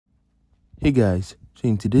Hey guys, so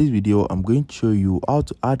in today's video I'm going to show you how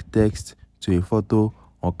to add text to a photo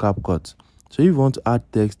on CapCut. So if you want to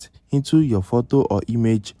add text into your photo or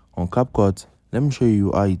image on CapCut, let me show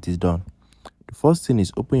you how it is done. The first thing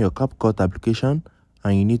is open your CapCut application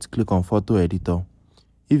and you need to click on photo editor.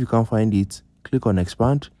 If you can't find it, click on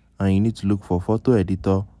expand and you need to look for photo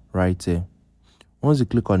editor right here. Once you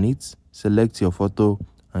click on it, select your photo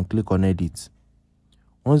and click on edit.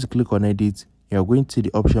 Once you click on edit, you are going to see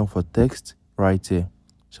the option for text right here,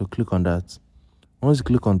 so click on that. Once you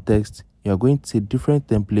click on text, you are going to see different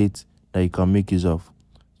templates that you can make use of.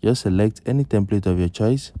 Just select any template of your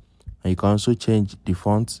choice and you can also change the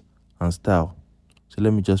font and style. So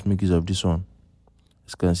let me just make use of this one.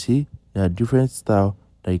 As you can see, there are different styles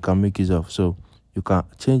that you can make use of. So you can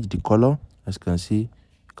change the color. As you can see,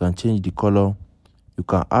 you can change the color. You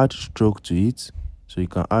can add stroke to it, so you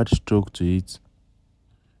can add stroke to it.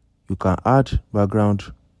 You can add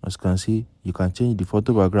background. As you can see, you can change the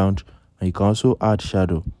photo background and you can also add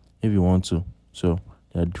shadow if you want to. So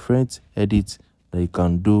there are different edits that you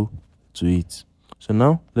can do to it. So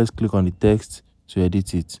now let's click on the text to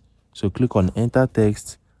edit it. So click on enter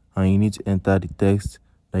text and you need to enter the text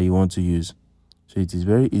that you want to use. So it is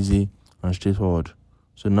very easy and straightforward.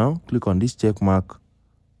 So now click on this check mark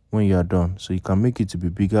when you are done, so you can make it to be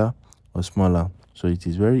bigger or smaller. So it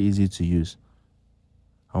is very easy to use.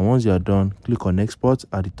 And once you are done, click on export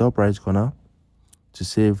at the top right corner to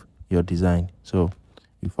save your design. So if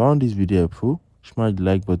you found this video helpful, smash the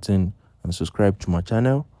like button and subscribe to my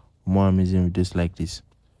channel for more amazing videos like this.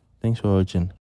 Thanks for watching.